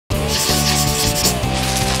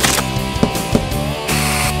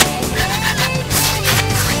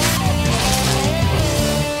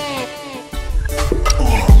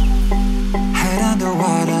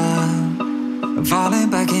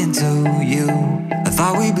I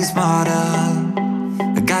thought we'd be smarter.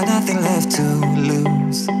 I got nothing left to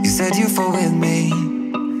lose. You said you'd fall with me,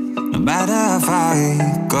 no matter how far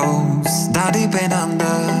it goes. Down deep and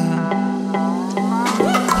under,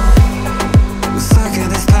 we're stuck in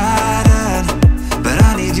this pattern, but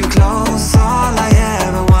I need you close. All I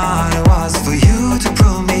ever wanted was for you to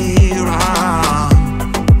prove me wrong.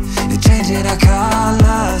 You're changing our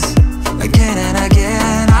colors again and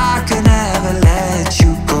again. I could never let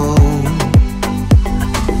you go.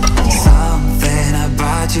 Something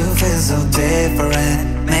about you feels so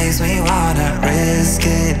different, makes me wanna risk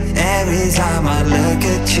it every time I look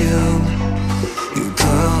at you. You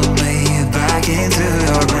pull me back into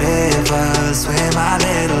your river, swim a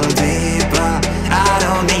little deeper. I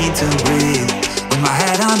don't need to breathe with my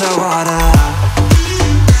head underwater.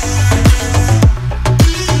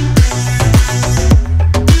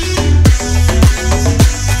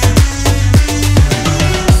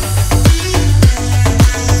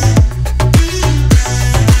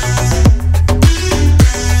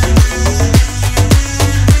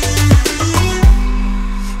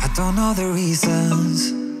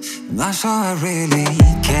 Not sure I really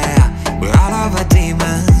care. We're all of our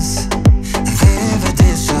demons, they never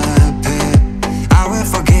disappear. I will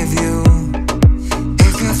forgive you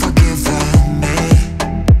if you've forgiven me.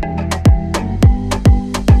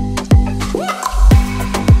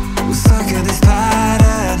 We're stuck in this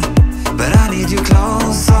pattern, but I need you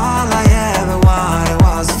close. All I ever wanted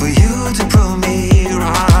was for you to prove me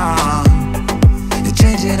wrong. You're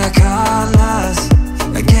changing our colors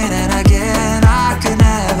again and again. I could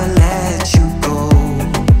never let you go.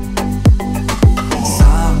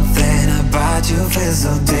 Something about you feels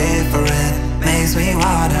so different, makes me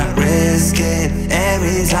wanna risk it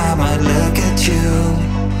every time I look at you.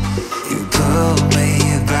 You pull me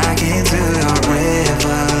back into your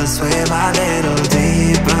river, swim a little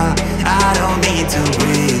deeper. I don't need to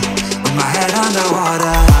breathe with my head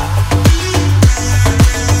underwater.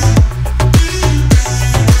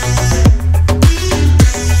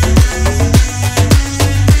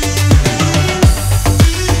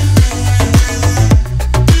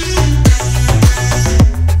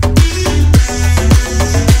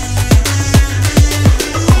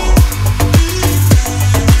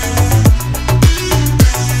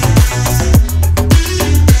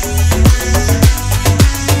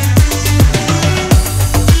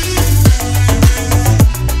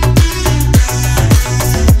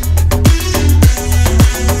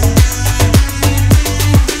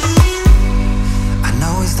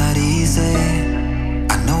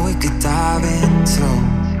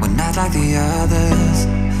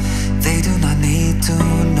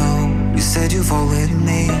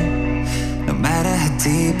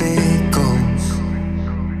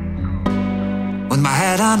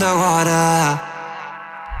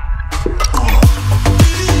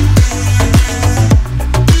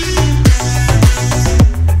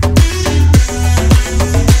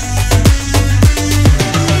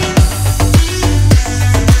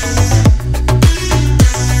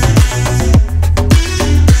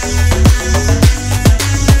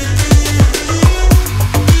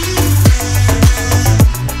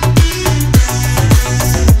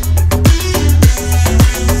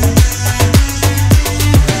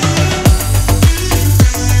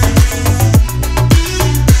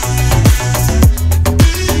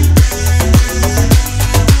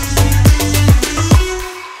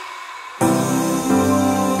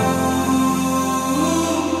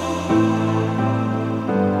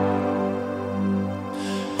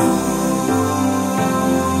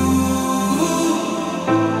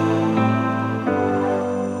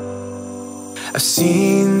 I've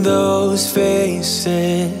seen those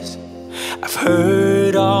faces, I've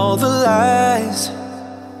heard all the lies,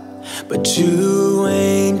 but you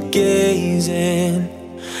ain't gazing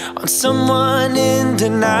on someone in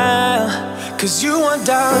denial. 'Cause you want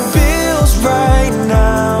dollar bills right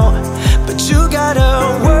now, but you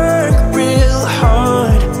gotta work